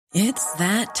It's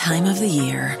that time of the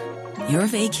year. Your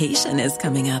vacation is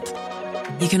coming up.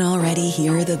 You can already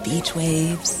hear the beach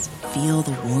waves, feel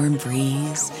the warm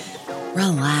breeze,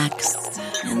 relax,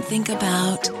 and think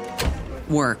about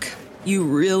work. You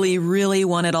really, really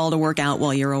want it all to work out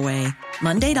while you're away.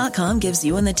 Monday.com gives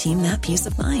you and the team that peace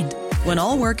of mind. When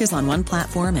all work is on one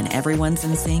platform and everyone's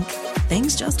in sync,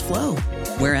 things just flow.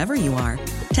 Wherever you are,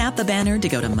 tap the banner to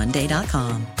go to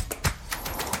Monday.com.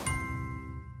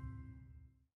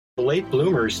 Late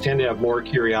bloomers tend to have more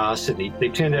curiosity. They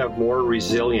tend to have more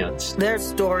resilience. There's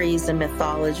stories and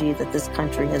mythology that this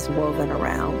country has woven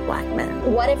around Black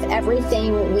men. What if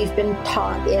everything we've been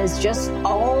taught is just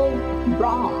all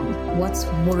wrong? What's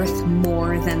worth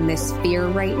more than this fear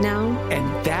right now?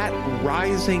 And that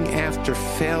rising after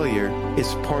failure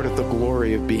is part of the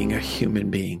glory of being a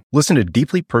human being. Listen to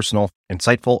deeply personal,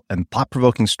 insightful, and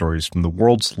thought-provoking stories from the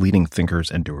world's leading thinkers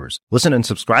and doers. Listen and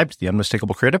subscribe to The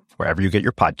Unmistakable Creative wherever you get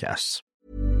your podcasts.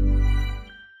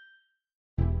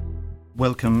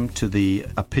 Welcome to the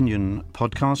Opinion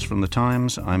Podcast from The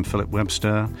Times. I'm Philip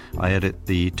Webster. I edit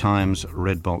the Times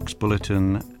Redbox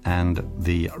Bulletin and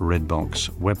the Redbox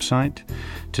website.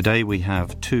 Today we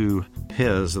have two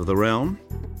peers of the realm.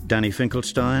 Danny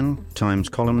Finkelstein, Times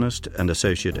columnist and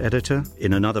associate editor.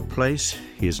 In another place,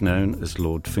 he is known as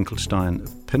Lord Finkelstein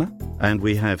of Pinner. And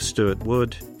we have Stuart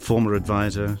Wood, former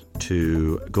advisor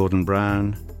to Gordon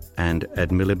Brown and Ed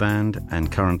Miliband,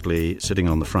 and currently sitting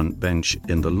on the front bench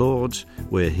in the Lords,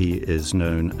 where he is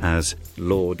known as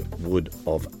Lord Wood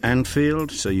of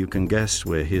Anfield. So you can guess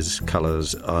where his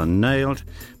colours are nailed.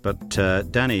 But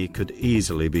Danny could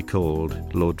easily be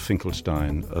called Lord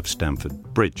Finkelstein of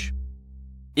Stamford Bridge.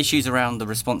 Issues around the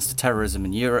response to terrorism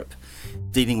in Europe,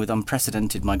 dealing with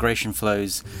unprecedented migration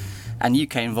flows, and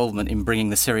UK involvement in bringing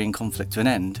the Syrian conflict to an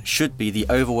end should be the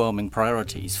overwhelming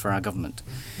priorities for our government.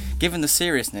 Given the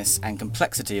seriousness and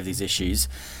complexity of these issues,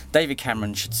 David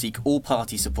Cameron should seek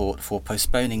all-party support for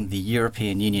postponing the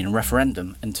European Union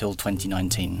referendum until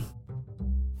 2019.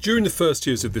 During the first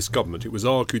years of this government, it was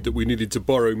argued that we needed to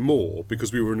borrow more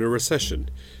because we were in a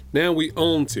recession. Now we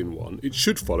aren't in one. It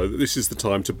should follow that this is the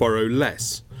time to borrow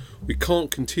less. We can't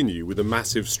continue with a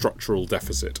massive structural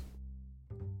deficit.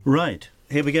 Right.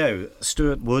 Here we go.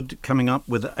 Stuart Wood coming up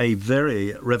with a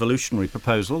very revolutionary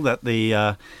proposal that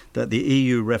the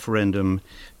EU referendum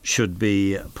should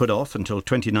be put off until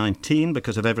 2019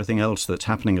 because of everything else that's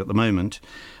happening at the moment,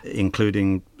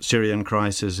 including Syrian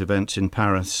crisis, events in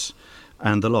Paris,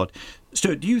 and the lot.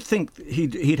 Stuart, do you think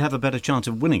he'd have a better chance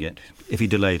of winning it if he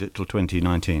delayed it till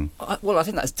 2019? Well, I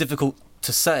think that's difficult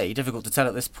to say, difficult to tell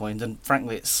at this point, and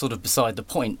frankly, it's sort of beside the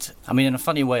point. I mean, in a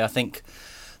funny way, I think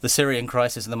the Syrian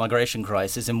crisis and the migration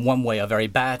crisis in one way are very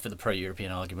bad for the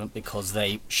pro-European argument because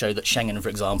they show that Schengen, for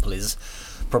example, is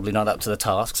probably not up to the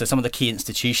task. So some of the key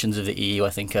institutions of the EU, I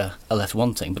think, are left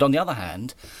wanting. But on the other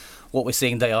hand, what we're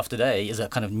seeing day after day is a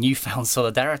kind of newfound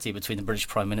solidarity between the British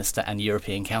Prime Minister and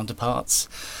European counterparts,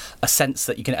 a sense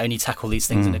that you can only tackle these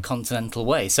things in a continental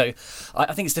way. So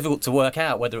I think it's difficult to work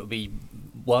out whether it would be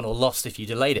won or lost if you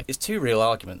delayed it. It's two real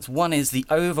arguments. One is the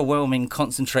overwhelming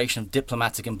concentration of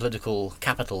diplomatic and political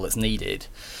capital that's needed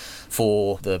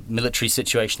for the military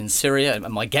situation in Syria.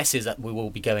 And my guess is that we will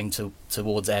be going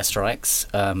towards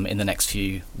airstrikes in the next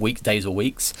few days or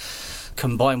weeks,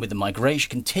 combined with the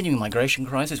continuing migration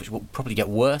crisis, which will probably get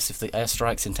worse if the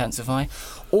airstrikes intensify.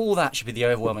 All that should be the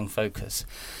overwhelming focus.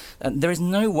 And there is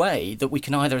no way that we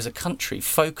can either as a country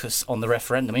focus on the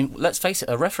referendum. I mean, let's face it,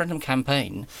 a referendum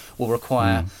campaign will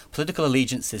require political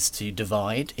allegiances to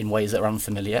divide in ways that are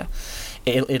unfamiliar.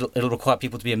 It'll require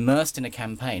people to be immersed in a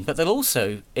campaign. But they'll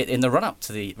also, in the run-up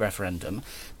to the referendum,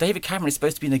 David Cameron is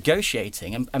supposed to be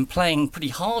negotiating and playing pretty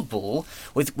hardball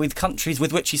with countries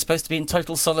with which he's supposed to be in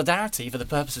total solidarity for the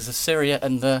purposes of Syria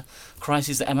and the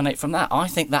crises that emanate from that. I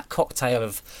think that cocktail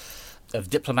of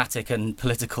diplomatic and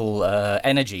political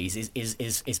energies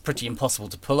is pretty impossible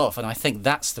to pull off, and I think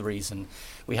that's the reason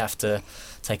we have to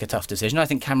take a tough decision. I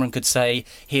think Cameron could say,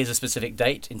 here's a specific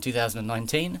date in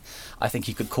 2019. I think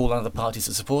he could call on other parties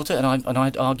to support it, and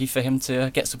I'd argue for him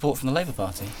to get support from the Labour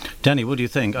Party. Danny, what do you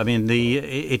think? I mean,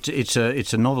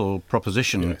 it's a novel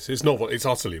proposition. Yes, it's novel. It's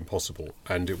utterly impossible,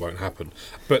 and it won't happen.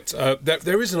 But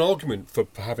there is an argument for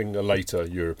having a later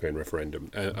European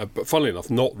referendum. But funnily enough,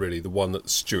 not really the one that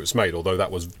Stuart's made, although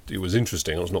it was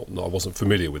interesting. I wasn't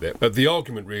familiar with it. But the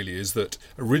argument really is that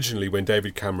originally, when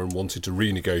David Cameron wanted to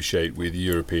renegotiate with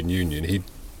the European Union, he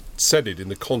said it in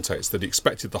the context that he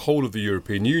expected the whole of the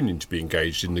European Union to be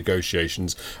engaged in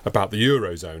negotiations about the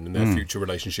Eurozone and their future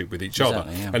relationship with each other.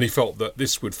 Yeah. And he felt that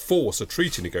this would force a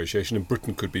treaty negotiation and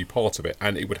Britain could be part of it,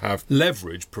 and it would have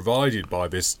leverage provided by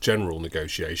this general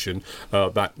negotiation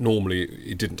that normally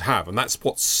it didn't have. And that's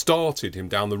what started him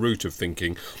down the route of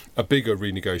thinking a bigger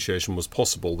renegotiation was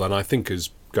possible than I think is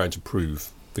going to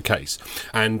prove the case.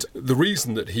 And the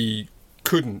reason that he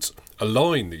couldn't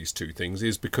align these two things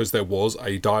is because there was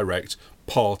a direct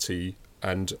party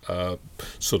and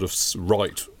sort of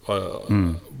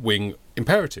right-wing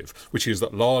imperative, which is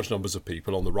that large numbers of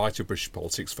people on the right of British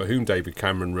politics on whom David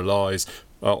Cameron relies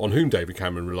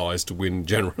to win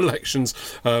general elections,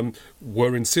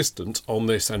 were insistent on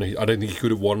this, and I don't think he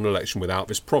could have won an election without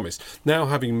this promise. Now,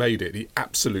 having made it, he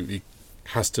absolutely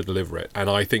has to deliver it, and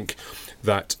I think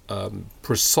that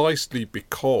precisely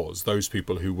because those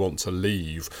people who want to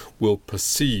leave will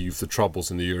perceive the troubles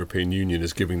in the European Union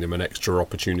as giving them an extra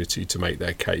opportunity to make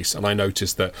their case. And I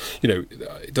noticed that,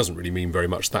 it doesn't really mean very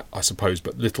much, that I suppose,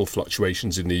 but little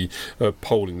fluctuations in the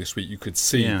polling this week, you could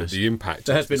see that the impact.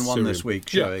 There has been one this week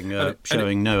showing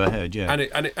no ahead,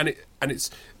 and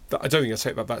it's. I don't think I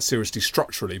take that seriously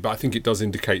structurally, but I think it does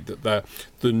indicate that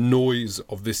the noise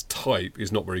of this type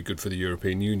is not very good for the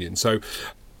European Union. So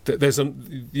there's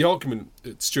the argument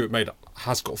that Stuart made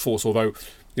has got force, although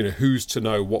who's to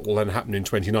know what will then happen in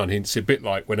 2029? It's a bit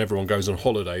like when everyone goes on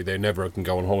holiday, they never can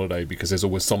go on holiday because there's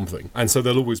always something. And so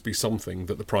there'll always be something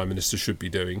that the Prime Minister should be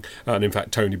doing. And in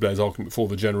fact, Tony Blair's argument before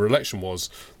the general election was,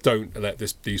 don't elect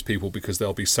these people because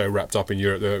they'll be so wrapped up in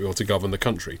Europe they won't be able to govern the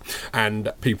country.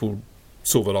 And people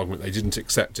saw that argument, they didn't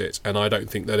accept it, and I don't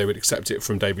think that they would accept it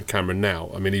from David Cameron now.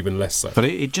 I mean, even less so. But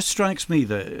it just strikes me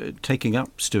that, taking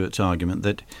up Stuart's argument,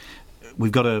 that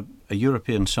we've got a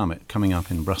European summit coming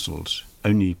up in Brussels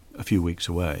only a few weeks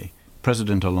away.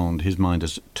 President Hollande, his mind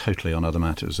is totally on other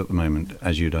matters at the moment,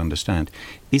 as you'd understand.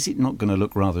 Is it not going to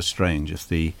look rather strange if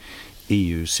the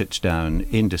EU sits down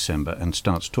in December and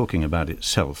starts talking about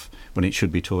itself when it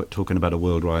should be talking about a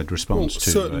worldwide response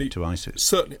to ISIS?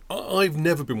 Certainly. I've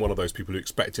never been one of those people who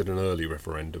expected an early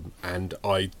referendum, and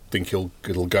I think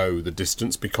it'll go the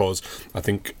distance, because I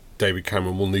think David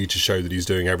Cameron will need to show that he's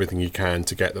doing everything he can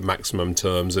to get the maximum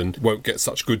terms, and won't get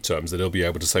such good terms that he'll be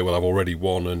able to say, well, I've already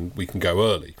won and we can go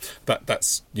early.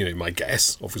 That's my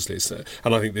guess, obviously.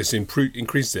 And I think this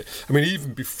increases it. I mean,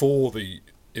 even before the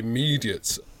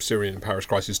immediate Syrian and Paris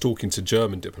crisis, talking to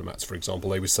German diplomats, for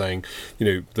example, they were saying,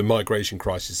 the migration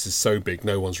crisis is so big,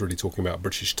 no one's really talking about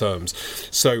British terms.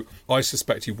 So I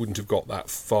suspect he wouldn't have got that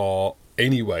far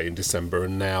anyway in December,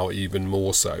 and now even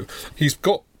more so. He's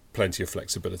got plenty of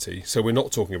flexibility, so we're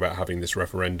not talking about having this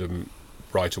referendum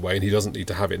right away, and he doesn't need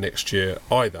to have it next year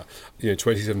either.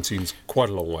 2017 is quite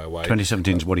a long way away.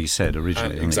 2017 is what he said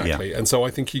originally. Exactly, and so I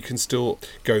think he can still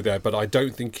go there, but I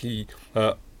don't think he...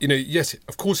 yes,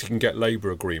 of course he can get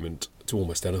Labour agreement to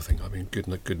almost anything. I mean,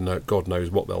 God knows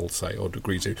what they'll say or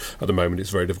agree to. At the moment,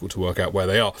 it's very difficult to work out where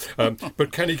they are.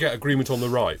 But can he get agreement on the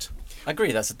right? I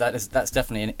agree. That's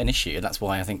definitely an issue, and that's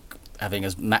why I think having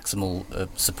as maximal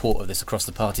support of this across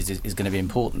the parties is going to be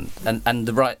important. And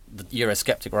the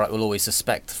Eurosceptic right will always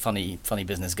suspect funny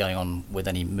business going on with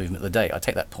any movement of the day. I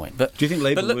take that point. But do you think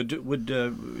Labour would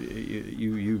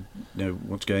you know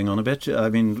what's going on a bit? I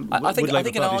mean, I think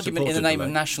an argument in the name of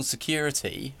national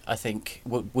security, I think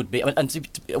would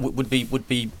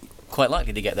be quite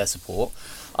likely to get their support.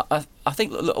 I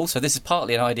think also this is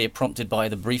partly an idea prompted by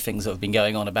the briefings that have been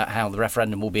going on about how the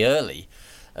referendum will be early.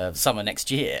 Summer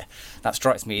next year. That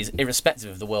strikes me as,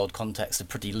 irrespective of the world context, a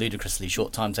pretty ludicrously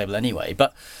short timetable anyway.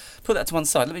 But put that to one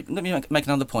side. Let me make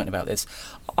another point about this.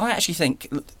 I actually think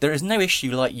there is no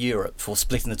issue like Europe for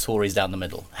splitting the Tories down the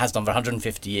middle. It has done for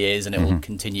 150 years, and it will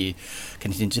continue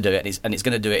to do it. And it's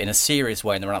going to do it in a serious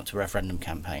way in the run-up to a referendum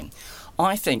campaign.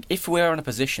 I think if we're in a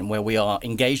position where we are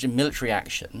engaged in military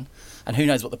action, and who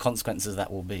knows what the consequences of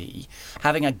that will be,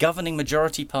 having a governing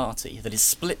majority party that is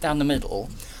split down the middle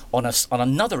on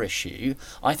another issue,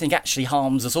 I think actually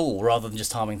harms us all rather than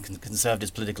just harming Conservatives'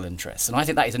 political interests. And I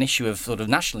think that is an issue of sort of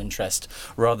national interest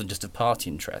rather than just of party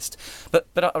interest. But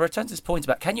I return to this point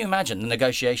about, can you imagine the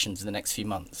negotiations in the next few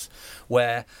months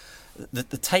where the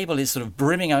table is sort of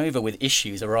brimming over with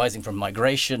issues arising from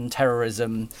migration,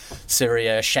 terrorism,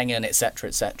 Syria, Schengen, etc.,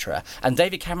 etc. And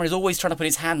David Cameron is always trying to put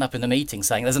his hand up in the meeting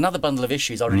saying, there's another bundle of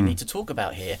issues I really need to talk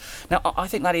about here. Now, I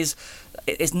think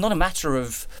it's not a matter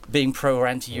of being pro or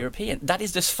anti-European. That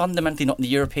is just fundamentally not in the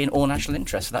European or national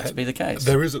interest for that to be the case.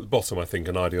 There is at the bottom, I think,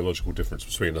 an ideological difference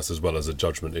between us as well as a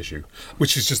judgment issue,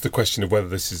 which is just the question of whether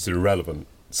this is irrelevant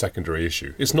secondary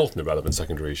issue. It's not an irrelevant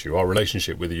secondary issue. Our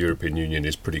relationship with the European Union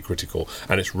is pretty critical,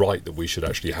 and it's right that we should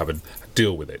actually have a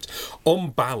deal with it.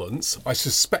 On balance, I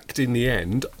suspect in the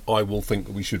end I will think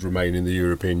that we should remain in the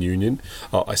European Union.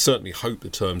 I certainly hope the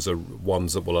terms are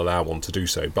ones that will allow one to do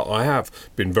so, but I have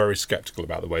been very sceptical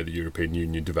about the way the European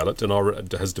Union developed, and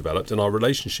our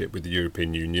relationship with the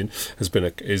European Union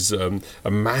is a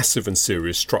massive and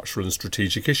serious structural and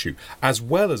strategic issue, as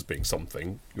well as being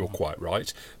something, you're quite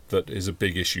right, that is a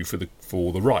big issue for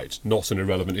the right, not an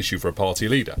irrelevant issue for a party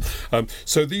leader.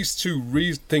 So these two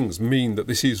things mean that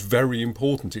this is very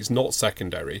important. It's not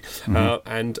secondary,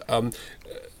 the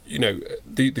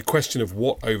question of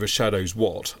what overshadows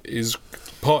what is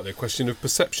partly a question of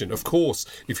perception. Of course,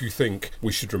 if you think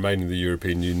we should remain in the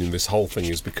European Union, this whole thing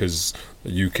is because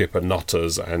UKIP are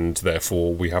nutters and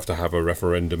therefore we have to have a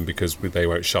referendum because they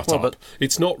won't shut up. But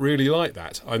it's not really like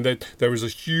that. And there is a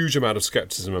huge amount of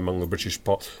scepticism among the British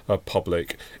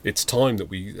public. It's time that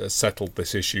we settled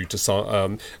this issue.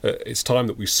 It's time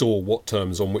that we saw what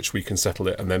terms on which we can settle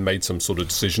it and then made some sort of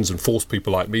decisions and forced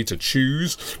people like me to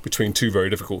choose between two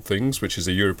very difficult things, which is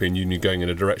a European Union going in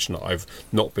a direction that I've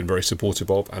not been very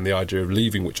supportive of, and the idea of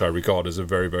leaving, which I regard as a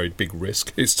very, very big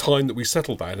risk. It's time that we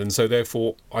settle that, and so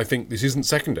therefore I think this isn't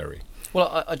secondary.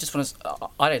 Well, I just want to.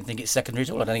 I don't think it's secondary at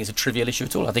all. I don't think it's a trivial issue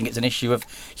at all. I think it's an issue of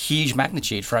huge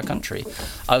magnitude for our country.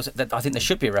 I think there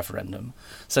should be a referendum.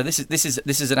 So this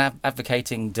is an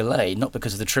advocating delay, not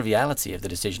because of the triviality of the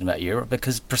decision about Europe,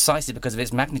 precisely because of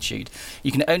its magnitude.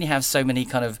 You can only have so many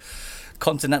kind of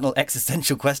continental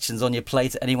existential questions on your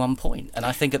plate at any one point. And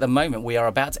I think at the moment we are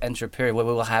about to enter a period where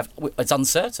we will have, it's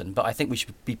uncertain, but I think we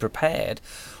should be prepared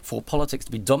for politics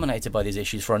to be dominated by these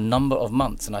issues for a number of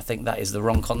months. And I think that is the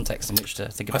wrong context in which to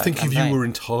think about it. I think if you were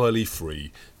entirely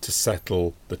free to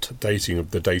settle the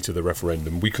date of the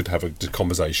referendum, we could have a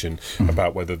conversation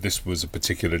about whether this was a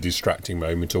particular distracting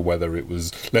moment or whether it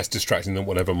was less distracting than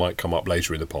whatever might come up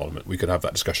later in the Parliament. We could have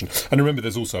that discussion. And remember,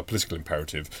 there's also a political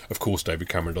imperative. Of course, David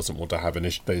Cameron doesn't want to have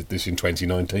this in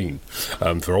 2019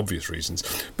 for obvious reasons.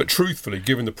 But truthfully,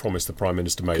 given the promise the Prime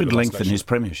Minister made, could lengthen his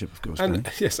premiership, of course.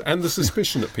 And yes, and the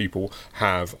suspicion that people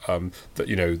have that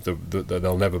that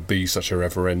there'll never be such a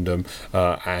referendum,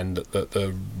 and that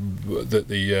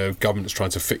the government is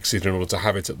trying to fix it in order to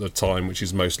have it at the time which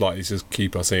is most likely to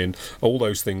keep us in. All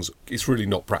those things. It's really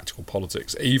not practical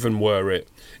politics. Even were it,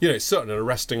 it's certainly an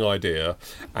arresting idea,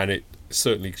 and it.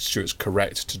 Certainly, Stuart's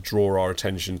correct to draw our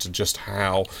attention to just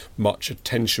how much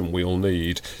attention we'll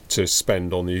need to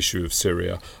spend on the issue of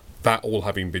Syria. That all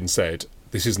having been said,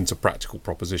 this isn't a practical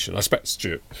proposition. I expect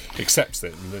Stuart accepts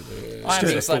it.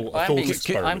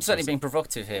 I'm certainly being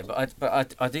provocative here,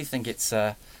 but I do think it's.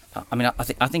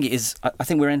 I think it is. I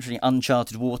think we're entering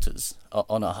uncharted waters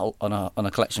on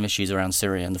a collection of issues around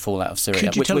Syria and the fallout of Syria,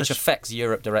 which affects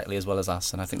Europe directly as well as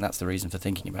us. And I think that's the reason for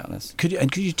thinking about this. Could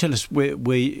you tell us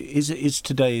is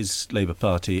today's Labour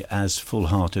Party as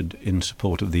full-hearted in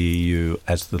support of the EU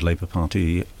as the Labour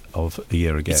Party of a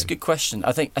year ago? It's a good question.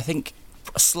 I think.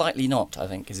 Slightly not, I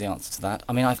think, is the answer to that.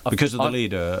 I mean, because of the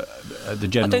leader, the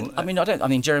general. I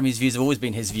mean, Jeremy's views have always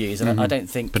been his views, and I don't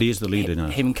think. But he is the leader now.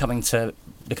 Him coming to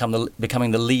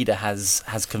becoming the leader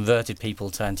has converted people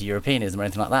to anti-Europeanism or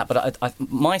anything like that.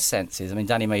 But my sense is, I mean,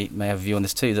 Danny may have a view on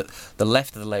this too, that the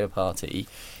left of the Labour Party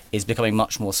is becoming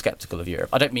much more sceptical of Europe.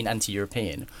 I don't mean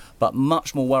anti-European, but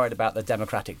much more worried about the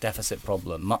democratic deficit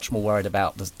problem, much more worried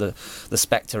about the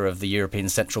spectre of the European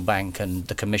Central Bank and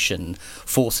the Commission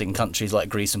forcing countries like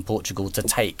Greece and Portugal to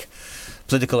take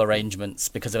political arrangements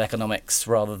because of economics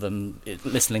rather than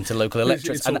listening to local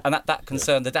electorates. And that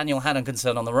concern, the Daniel Hannan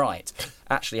concern on the right,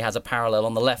 actually has a parallel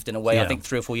on the left in a way I think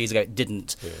 3 or 4 years ago it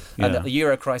didn't. And that the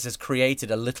Euro crisis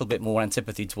created a little bit more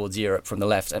antipathy towards Europe from the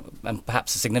left, and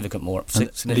perhaps a significant more.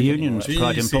 The Union's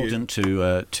quite important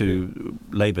to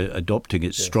Labour adopting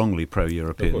its strongly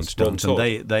pro-European stance, and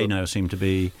they now seem to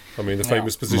be. I mean, the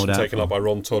famous position taken up by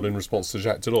Ron Todd in response to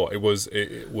Jacques Delors.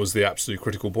 It was the absolute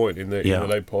critical point in the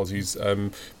Labour Party's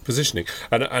positioning,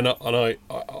 and I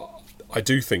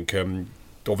do think.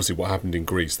 Obviously, what happened in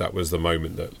Greece, that was the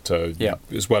moment that,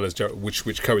 as well as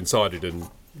which coincided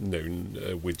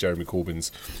with Jeremy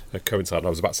Corbyn's coincided. I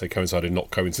was about to say coincided, not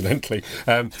coincidentally,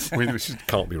 which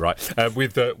can't be right.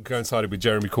 Coincided with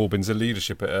Jeremy Corbyn's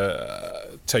leadership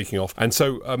taking off, and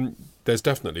so there's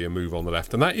definitely a move on the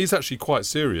left, and that is actually quite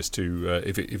serious.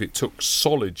 If it took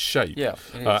solid shape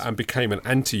and became an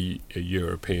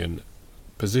anti-European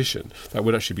position, that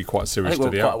would actually be quite serious I think to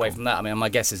the we're quite outcome. away from that. I mean, my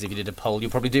guess is if you did a poll,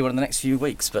 you'll probably do one in the next few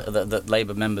weeks, but that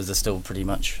Labour members are still pretty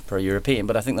much pro-European.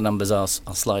 But I think the numbers are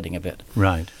sliding a bit.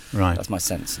 Right. That's my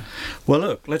sense. Well,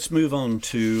 look, let's move on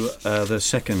to the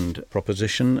second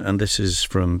proposition, and this is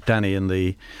from Danny in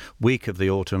the week of the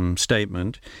autumn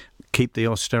statement. Keep the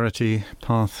austerity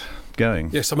path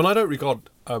going. Yes, I mean, I don't regard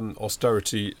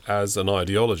austerity as an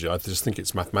ideology. I just think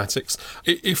it's mathematics.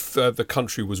 If the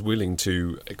country was willing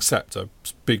to accept a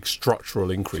big structural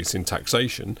increase in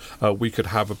taxation, we could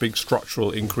have a big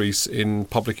structural increase in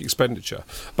public expenditure.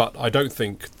 But I don't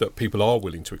think that people are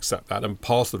willing to accept that, and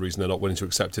part of the reason they're not willing to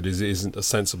accept it is it isn't a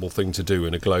sensible thing to do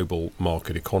in a global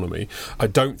market economy. I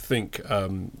don't think,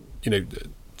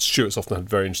 Stuart's often had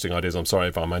very interesting ideas. I'm sorry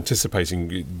if I'm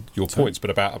anticipating your points, but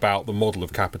about the model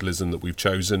of capitalism that we've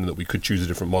chosen, that we could choose a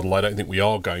different model. I don't think we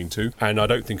are going to, and I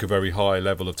don't think a very high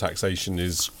level of taxation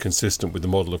is consistent with the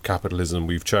model of capitalism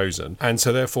we've chosen. And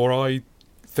so therefore I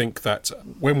think that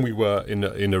when we were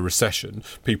in a recession,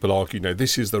 people argue,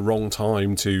 this is the wrong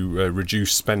time to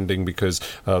reduce spending because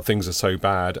things are so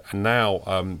bad. And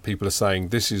now people are saying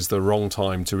this is the wrong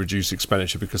time to reduce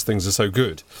expenditure because things are so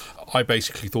good. I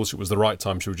basically thought it was the right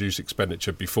time to reduce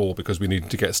expenditure before because we needed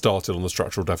to get started on the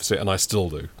structural deficit, and I still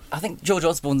do. I think George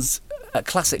Osborne's a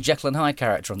classic Jekyll and Hyde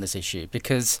character on this issue,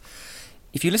 because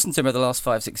if you listen to him over the last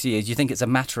 5-6 years, you think it's a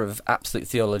matter of absolute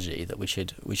theology that we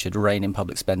should rein in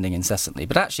public spending incessantly.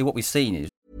 But actually what we've seen is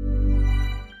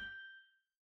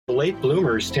The late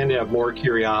bloomers tend to have more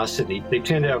curiosity. They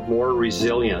tend to have more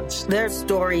resilience. There's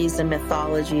stories and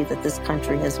mythology that this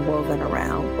country has woven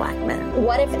around black men.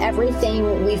 What if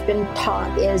everything we've been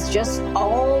taught is just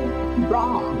all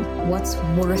wrong? What's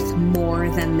worth more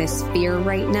than this fear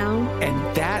right now?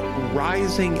 And that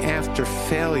rising after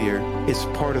failure is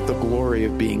part of the glory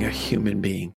of being a human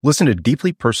being. Listen to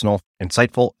deeply personal,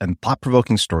 insightful, and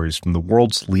thought-provoking stories from the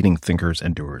world's leading thinkers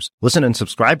and doers. Listen and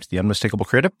subscribe to The Unmistakable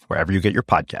Creative wherever you get your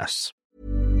podcasts.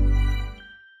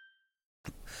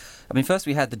 I mean, first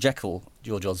we had the Jekyll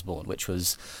George Osborne, which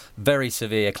was very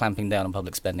severe clamping down on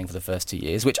public spending for the first 2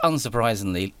 years, which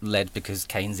unsurprisingly led, because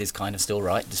Keynes is kind of still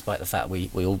right, despite the fact we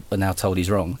all are now told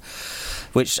he's wrong,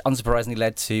 which unsurprisingly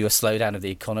led to a slowdown of the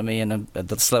economy and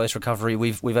the slowest recovery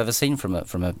we've ever seen from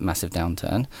a massive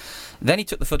downturn. Then he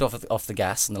took the foot off the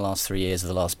gas in the last 3 years of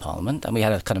the last Parliament, and we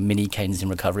had a kind of mini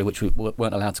Keynesian recovery, which we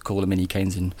weren't allowed to call a mini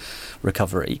Keynesian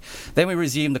recovery. Then we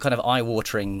resumed the kind of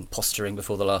eye-watering posturing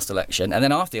before the last election, and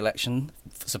then after the election,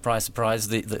 surprise, surprise,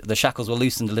 the shackles were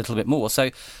loosened a little bit more.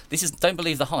 So don't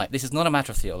believe the hype. This is not a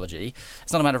matter of theology.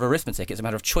 It's not a matter of arithmetic. It's a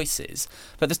matter of choices.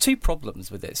 But there's two problems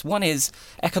with this. One is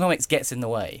economics gets in the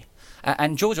way.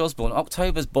 And George Osborne,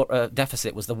 October's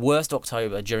deficit was the worst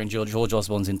October during George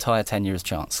Osborne's entire tenure as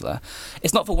Chancellor.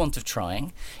 It's not for want of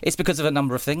trying. It's because of a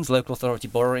number of things: local authority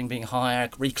borrowing being higher,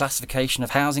 reclassification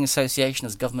of housing association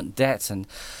as government debt, and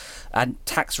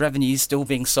tax revenues still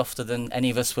being softer than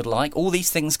any of us would like. All these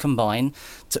things combine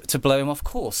to blow him off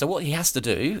course. So what he has to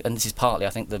do, and this is partly, I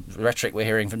think, the rhetoric we're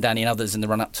hearing from Danny and others in the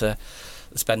run-up to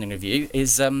the spending review,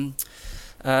 is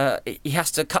he has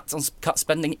to cut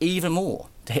spending even more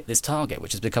to hit this target,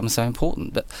 which has become so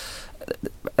important.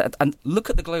 And look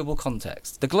at the global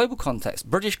context. The global context,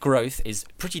 British growth is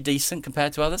pretty decent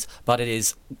compared to others, but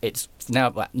it's now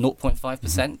at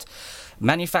 0.5%.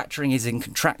 Manufacturing is in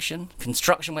contraction.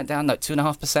 Construction went down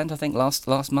 2.5%, I think,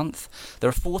 last month. There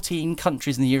are 14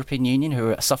 countries in the European Union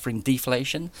who are suffering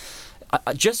deflation.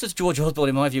 Just as George Osborne,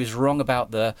 in my view, is wrong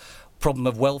about the problem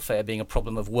of welfare being a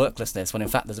problem of worklessness, when in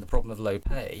fact there's a problem of low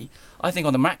pay, I think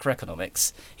on the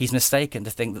macroeconomics he's mistaken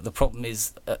to think that the problem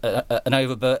is a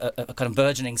kind of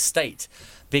burgeoning state,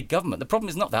 big government. The problem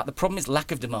is not that. The problem is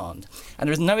lack of demand. And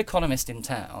there is no economist in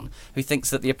town who thinks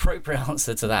that the appropriate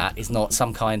answer to that is not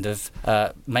some kind of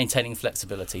maintaining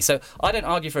flexibility. So I don't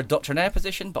argue for a doctrinaire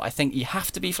position, but I think you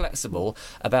have to be flexible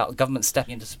about government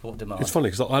stepping in to support demand. It's funny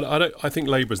because I think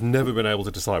Labour's never been able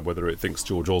to decide whether it thinks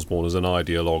George Osborne is an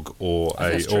ideologue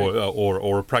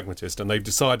or a pragmatist, and they've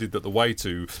decided that the way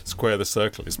to square the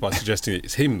circle is by suggesting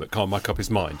it's him that can't make up his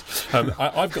mind.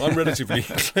 I'm relatively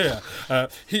clear.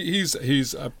 He's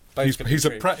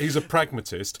a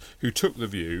pragmatist who took the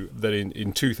view that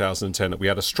in 2010 that we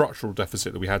had a structural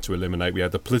deficit that we had to eliminate. We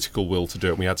had the political will to do it,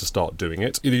 and we had to start doing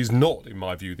it. It is not, in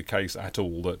my view, the case at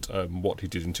all that what he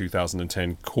did in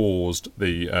 2010 caused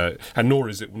the and nor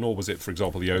was it, for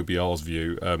example, the OBR's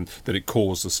view that it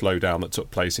caused the slowdown that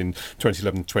took place in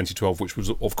 2011-2012, which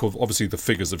was, of course, obviously the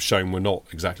figures have shown were not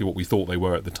exactly what we thought they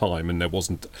were at the time, and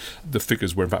the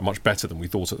figures were in fact much better than we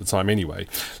thought at the time anyway.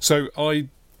 So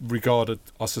regarded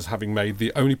us as having made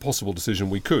the only possible decision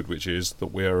we could, which is that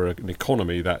we're an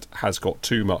economy that has got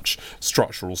too much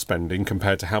structural spending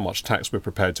compared to how much tax we're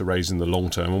prepared to raise in the long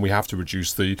term, and we have to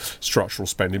reduce the structural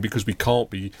spending because we can't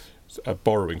be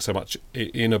borrowing so much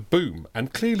in a boom,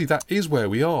 and clearly that is where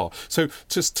we are. So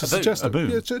to suggest a boom.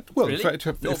 Really? In fact,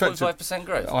 0.5%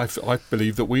 growth. I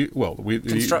believe that we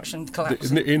construction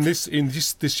collapse in this year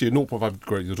 0.5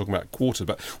 growth. You're talking about quarter,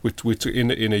 but we're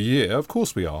in a year. Of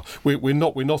course we are. We're in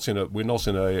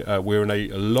a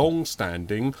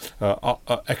long-standing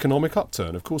economic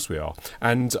upturn. Of course we are,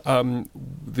 and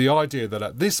the idea that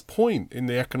at this point in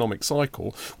the economic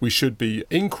cycle we should be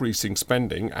increasing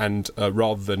spending and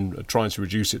rather than trying to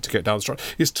reduce it to get down the structure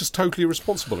is just totally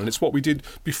irresponsible. And it's what we did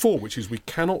before, which is we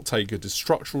cannot take a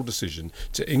structural decision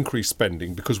to increase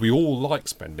spending because we all like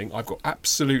spending. I've got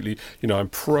absolutely, I'm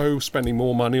pro spending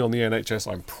more money on the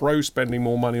NHS, I'm pro spending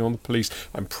more money on the police,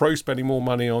 I'm pro spending more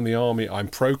money on the army, I'm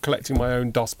pro collecting my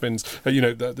own dustbins,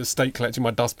 the state collecting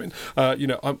my dustbin.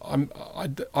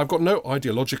 I've got no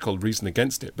ideological reason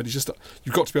against it, but it's just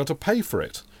you've got to be able to pay for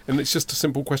it. And it's just a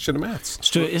simple question of maths.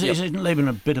 Stuart, isn't Labour in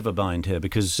a bit of a bind here?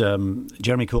 Because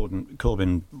Jeremy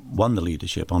Corbyn won the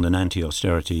leadership on an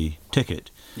anti-austerity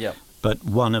ticket. Yeah. But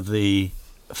one of the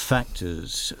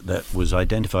factors that was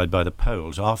identified by the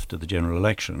polls after the general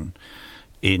election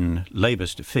in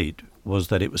Labour's defeat was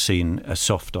that it was seen as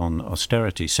soft on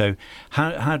austerity. So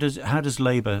how does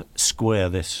Labour square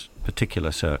this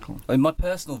particular circle? I mean, my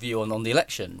personal view on the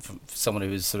election, from someone who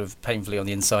was sort of painfully on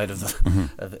the inside of the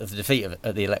of the defeat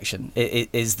of the election,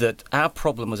 is that our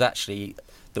problem was actually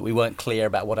that we weren't clear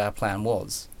about what our plan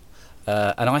was.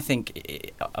 And I think,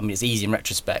 it's easy in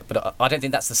retrospect, but I don't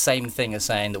think that's the same thing as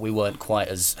saying that we weren't quite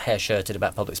as hair-shirted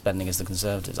about public spending as the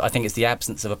Conservatives. I think it's the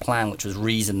absence of a plan which was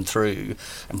reasoned through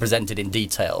and presented in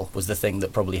detail was the thing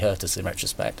that probably hurt us in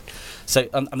retrospect. So,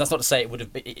 and that's not to say it would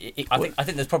have been... I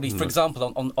think there's probably, for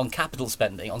example, on capital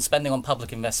spending, on spending on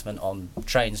public investment, on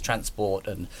trains, transport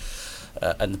and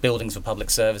buildings for public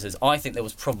services, I think there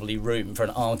was probably room for an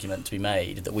argument to be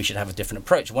made that we should have a different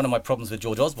approach. One of my problems with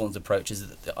George Osborne's approach is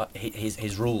that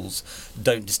his rules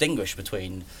don't distinguish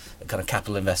between kind of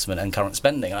capital investment and current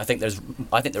spending. And I think there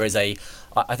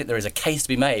is a case to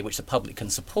be made which the public can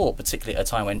support, particularly at a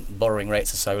time when borrowing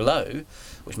rates are so low,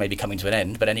 which may be coming to an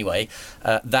end. But anyway,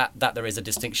 that there is a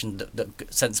distinction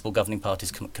that sensible governing parties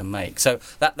can make. So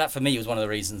that for me was one of the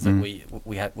reasons that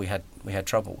we had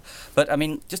trouble. But I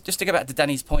mean, just to go back to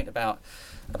Danny's point about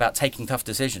taking tough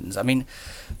decisions. I mean,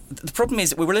 the problem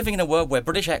is that we're living in a world where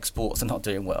British exports are not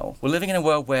doing well. We're living in a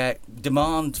world where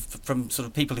demand from sort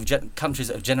of people countries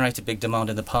that have generated big demand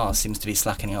in the past seems to be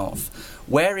slackening off.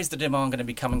 Where is the demand going to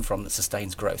be coming from that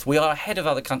sustains growth? We are ahead of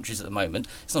other countries at the moment.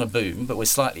 It's not a boom, but we're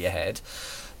slightly ahead.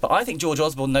 But I think George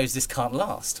Osborne knows this can't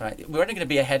last, right? We're only going to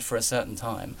be ahead for a certain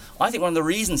time. I think one of the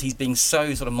reasons he's being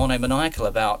so sort of monomaniacal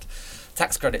about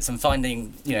tax credits and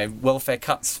finding, welfare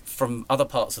cuts from other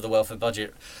parts of the welfare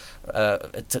budget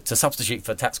to substitute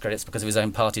for tax credits because of his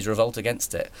own party's revolt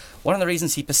against it. One of the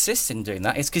reasons he persists in doing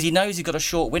that is because he knows he's got a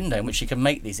short window in which he can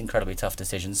make these incredibly tough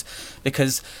decisions,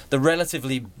 because the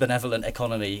relatively benevolent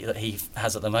economy that he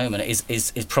has at the moment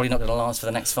is probably not going to last for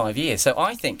the next 5 years. So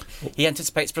I think he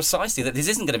anticipates precisely that this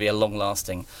isn't going to be a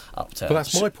long-lasting upturn. But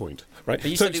that's my point, right? But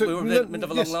you said we were in the middle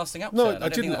of a long-lasting upturn. No, I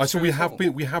didn't. I said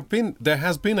there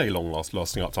has been a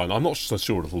long-lasting upturn. I'm not so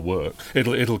sure it'll work.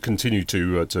 It'll continue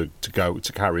to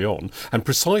carry on. And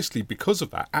precisely because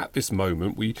of that, at this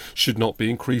moment, we should not be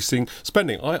increasing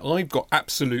spending. I've got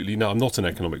absolutely no. I'm not an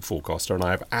economic forecaster, and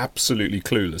I have absolutely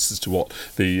clueless as to what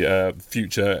the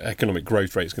future economic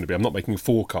growth rate is going to be. I'm not making a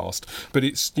forecast, but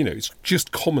it's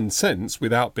just common sense,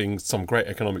 without being some great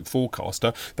economic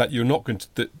forecaster, that you're not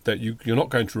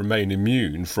going to remain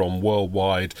immune from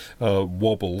worldwide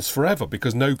wobbles forever,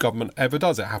 because no government ever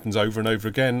does. It happens over and over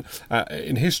again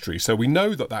in history. So we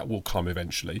know that will come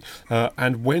eventually,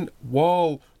 and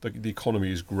while the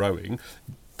economy is growing,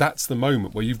 that's the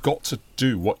moment where you've got to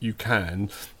do what you can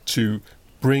to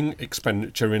bring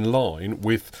expenditure in line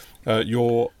with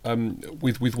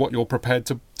with what you're prepared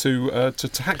to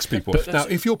tax people. Now,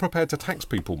 if you're prepared to tax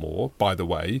people more, by the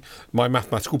way, my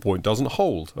mathematical point doesn't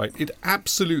hold. Right? It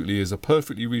absolutely is a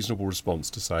perfectly reasonable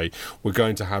response to say we're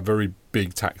going to have very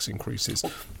big tax increases.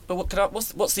 But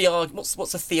what's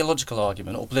the theological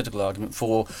argument or political argument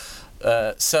for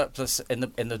surplus in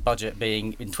the budget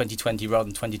being in 2020 rather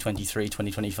than 2023,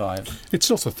 2025? It's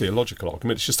not a theological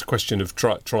argument. It's just a question of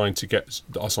trying to get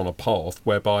us on a path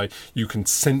whereby you can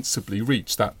sensibly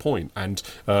reach that point, and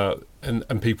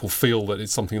people feel that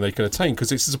it's something they can attain, because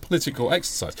this is a political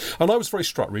exercise. And I was very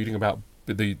struck reading about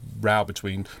the row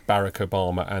between Barack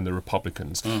Obama and the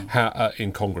Republicans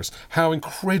in Congress, how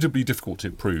incredibly difficult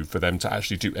it proved for them to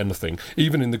actually do anything.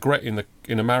 Even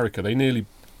in America, they nearly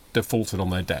defaulted on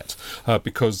their debt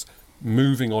because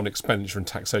moving on expenditure and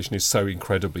taxation is so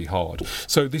incredibly hard.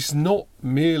 So this is not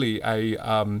merely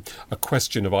a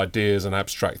question of ideas and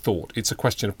abstract thought. It's a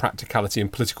question of practicality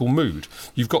and political mood.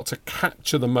 You've got to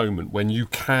capture the moment when you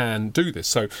can do this.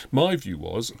 So my view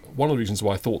was, one of the reasons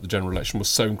why I thought the general election was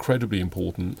so incredibly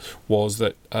important was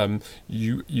that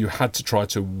you had to try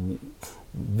to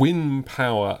win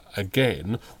power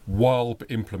again while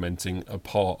implementing a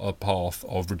path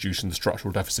of reducing the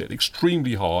structural deficit.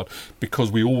 Extremely hard,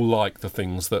 because we all like the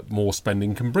things that more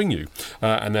spending can bring you,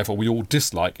 and therefore we all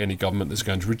dislike any government that's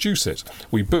going to reduce it.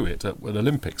 We boo it at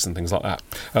Olympics and things like that.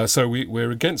 So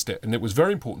we're against it, and it was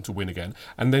very important to win again,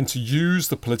 and then to use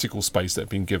the political space that had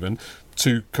been given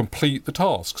to complete the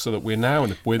task, so that we're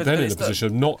then in a position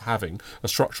of not having a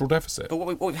structural deficit. But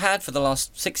what we've had for the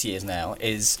last 6 years now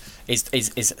is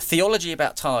theology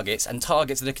about targets, and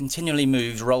targets that are continually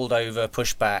moved, rolled over,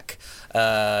 pushed back,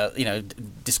 little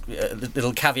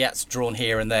caveats drawn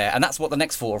here and there, and that's what the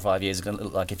next 4 or 5 years are going to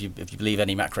look like if you believe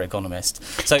any macroeconomist.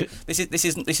 So this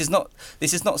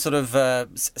is not sort of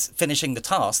finishing the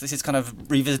task. This is kind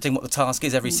of revisiting what the task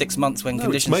is every 6 months when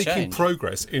conditions change. It's making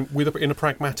progress in a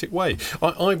pragmatic way.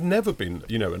 I've never been,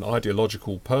 an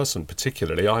ideological person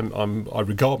particularly. I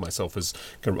regard myself as,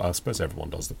 I suppose everyone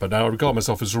does that, but now I regard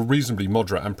myself as reasonably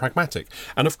moderate and pragmatic.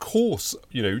 And of course,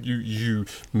 you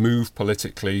move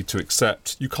politically to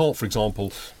accept. You can't, for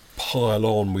example, pile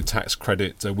on with tax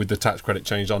credit, with the tax credit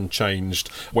change unchanged,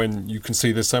 when you can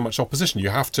see there's so much opposition. You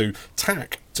have to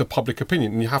tack to public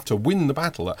opinion, and you have to win the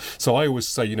battle. So I always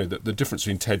say, that the difference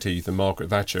between Ted Heath and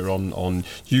Margaret Thatcher on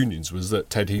unions was that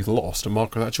Ted Heath lost and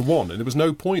Margaret Thatcher won, and there was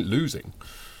no point losing.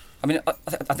 I mean, I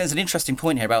think there's an interesting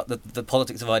point here about the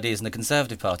politics of ideas in the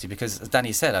Conservative Party, because, as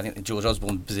Danny said, I think the George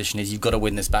Osborne position is you've got to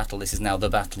win this battle. This is now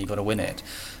the battle, and you've got to win it.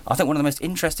 I think one of the most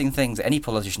interesting things that any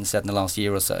politician said in the last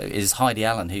year or so is Heidi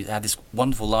Allen, who had this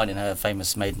wonderful line in her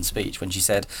famous maiden speech when she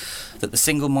said that the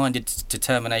single-minded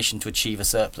determination to achieve a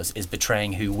surplus is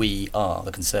betraying who we are,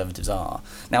 the Conservatives are.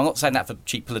 Now, I'm not saying that for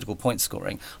cheap political point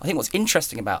scoring. I think what's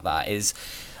interesting about that is,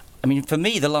 for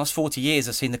me, the last 40 years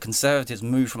have seen the Conservatives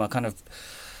move from a kind of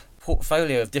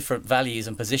portfolio of different values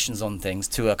and positions on things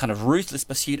to a kind of ruthless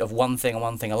pursuit of one thing and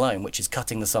one thing alone, which is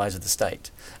cutting the size of the state.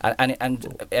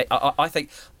 And I think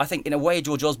in a way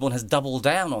George Osborne has doubled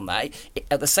down on that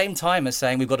at the same time as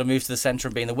saying we've got to move to the centre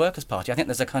and be in the Workers' Party. I think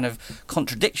there's a kind of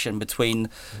contradiction between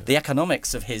the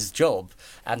economics of his job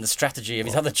and the strategy of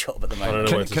his other job at the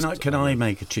moment. Can I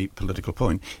make a cheap political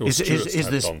point? Is this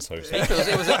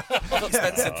it was a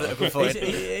expensive political point.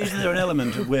 Is there an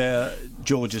element where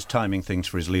George is timing things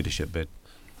for his leadership bid?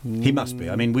 He must be.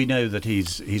 We know that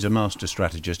he's a master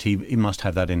strategist. He must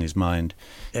have that in his mind.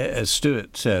 As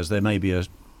Stuart says, there may be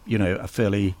a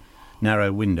fairly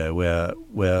narrow window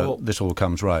where this all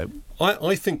comes right.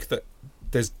 I think that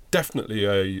there's definitely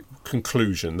a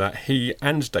conclusion that he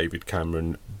and David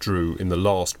Cameron drew in the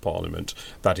last Parliament,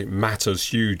 that it matters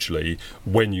hugely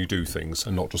when you do things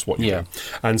and not just what you do.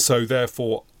 And so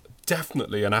therefore,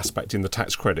 definitely an aspect in the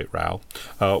tax credit row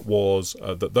was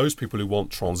that those people who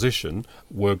want transition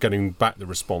were getting back the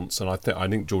response, and I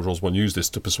think George Osborne used this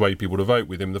to persuade people to vote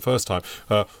with him the first time.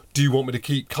 Do you want me to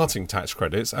keep cutting tax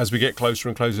credits as we get closer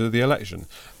and closer to the election?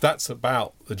 That's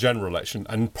about the general election,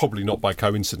 and probably not by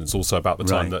coincidence also about the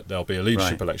time that there'll be a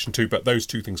leadership election too, but those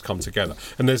two things come together.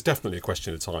 And there's definitely a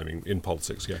question of timing in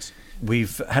politics, yes.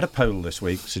 We've had a poll this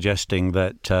week suggesting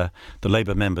that the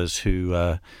Labour members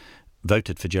who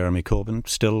voted for Jeremy Corbyn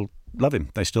still love him.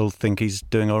 They still think he's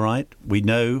doing all right. We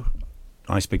know,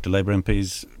 I speak to Labour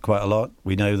MPs quite a lot,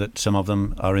 we know that some of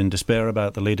them are in despair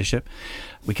about the leadership.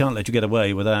 We can't let you get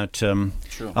away without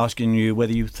asking you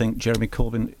whether you think Jeremy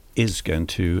Corbyn is going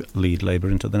to lead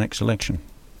Labour into the next election.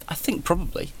 I think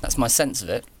probably. That's my sense of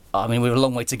it. We're a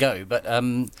long way to go, but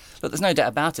look, there's no doubt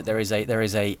about it. There is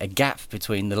a gap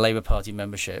between the Labour Party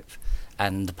membership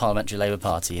and the Parliamentary Labour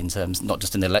Party in terms, not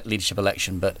just in the leadership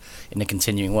election, but in a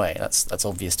continuing way. That's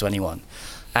obvious to anyone.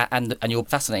 And your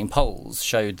fascinating polls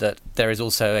showed that there is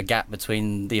also a gap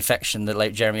between the affection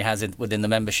that Jeremy has within the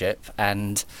membership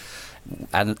and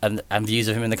views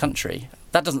of him in the country.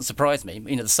 That doesn't surprise me.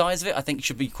 The size of it, I think,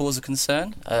 should be cause of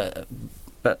concern.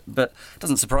 But it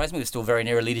doesn't surprise me. We're still very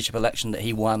near a leadership election that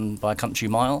he won by a country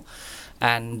mile.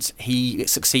 And he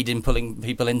succeeded in pulling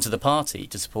people into the party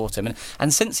to support him.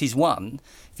 And since he's won,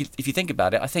 if you think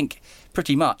about it, I think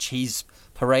pretty much he's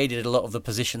paraded a lot of the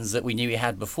positions that we knew he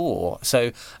had before.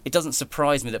 So it doesn't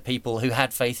surprise me that people who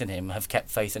had faith in him have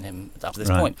kept faith in him up to this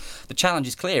point. The challenge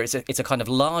is clear. It's a kind of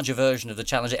larger version of the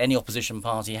challenge that any opposition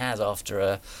party has after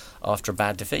a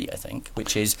bad defeat, I think,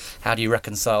 which is how do you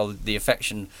reconcile the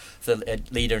affection for the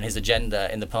leader and his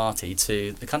agenda in the party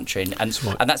to the country? And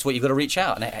that's what you've got to reach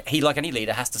out. And he, like any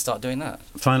leader, has to start doing that.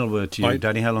 Final word to you,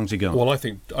 Danny. How long's he got? Well, I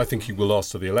think he will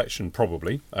last to the election,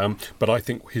 probably. But I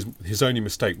think his only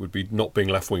mistake would be not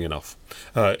being left-wing enough.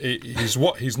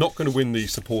 He's not going to win the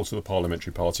support of the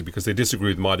parliamentary party because they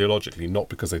disagree with him ideologically, not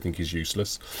because they think he's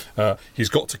useless. He's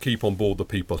got to keep on board the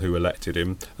people who elected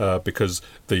him because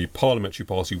the parliamentary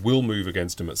party will move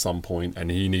against him at some point,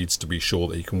 and he needs to be sure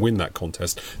that he can win that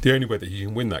contest. The only way that he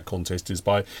can win that contest is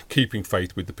by keeping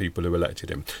faith with the people who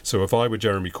elected him. So if I were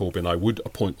Jeremy Corbyn, I would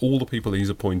appoint all the people he's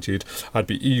appointed. I'd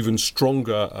be even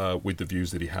stronger with the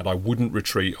views that he had. I wouldn't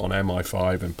retreat on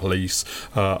MI5 and police.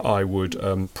 I would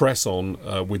press on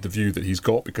with the view that he's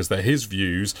got, because they're his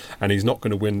views, and he's not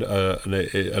going to win an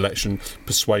election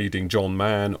persuading John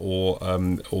Mann or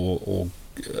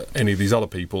any of these other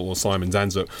people, or Simon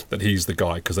Zanzuk, that he's the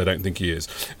guy, because they don't think he is.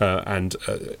 And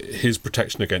his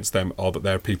protection against them are that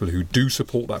there are people who do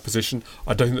support that position.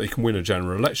 I don't think they can win a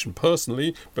general election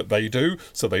personally, but they do.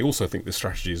 So they also think this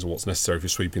strategy is what's necessary for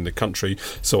sweeping the country.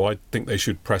 So I think they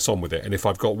should press on with it. And if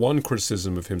I've got one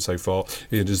criticism of him so far,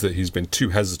 it is that he's been too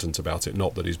hesitant about it,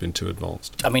 not that he's been too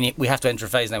advanced. I mean, we have to enter a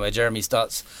phase now where Jeremy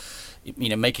starts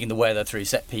making the weather through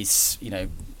set-piece,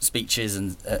 speeches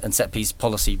and set-piece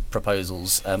policy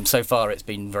proposals. So far, it's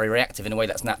been very reactive in a way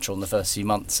that's natural in the first few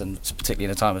months, and particularly in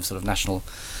a time of sort of national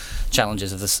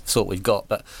challenges of the sort we've got.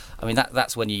 But, I mean,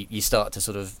 that's when you start to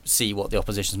sort of see what the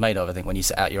opposition's made of, I think, when you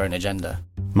set out your own agenda.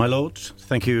 My lords,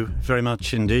 thank you very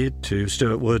much indeed to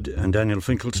Stuart Wood and Daniel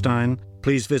Finkelstein.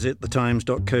 Please visit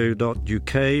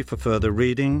thetimes.co.uk for further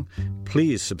reading.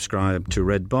 Please subscribe to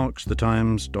Redbox,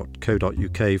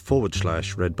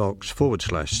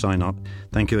 thetimes.co.uk/Redbox/sign up.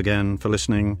 Thank you again for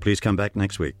listening. Please come back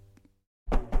next week.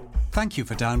 Thank you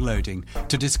for downloading.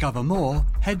 To discover more,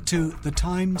 head to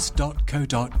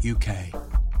thetimes.co.uk.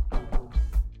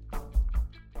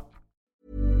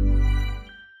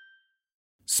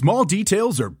 Small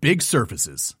details are big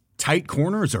surfaces. Tight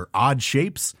corners are odd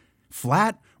shapes.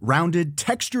 Flat, rounded,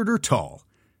 textured, or tall.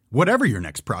 Whatever your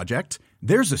next project,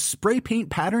 there's a spray paint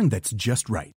pattern that's just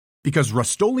right. Because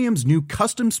Rust-Oleum's new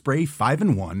Custom Spray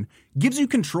 5-in-1 gives you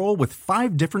control with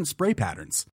 5 different spray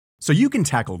patterns. So you can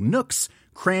tackle nooks,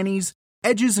 crannies,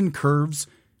 edges, and curves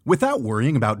without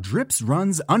worrying about drips,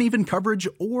 runs, uneven coverage,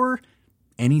 or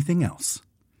anything else.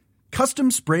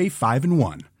 Custom Spray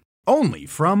 5-in-1. Only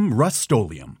from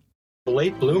Rust-Oleum.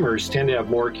 Late bloomers tend to have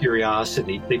more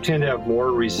curiosity. They tend to have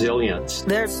more resilience.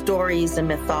 There are stories and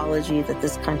mythology that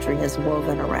this country has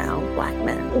woven around black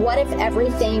men. What if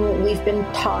everything we've been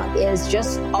taught is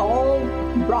just all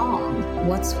wrong?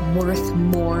 What's worth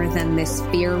more than this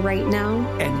fear right now?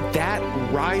 And that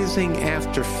rising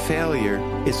after failure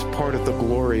is part of the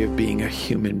glory of being a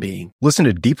human being. Listen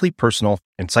to deeply personal,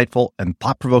 insightful, and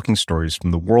thought-provoking stories from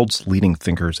the world's leading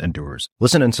thinkers and doers.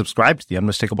 Listen and subscribe to The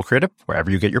Unmistakable Creative wherever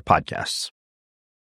you get your podcasts.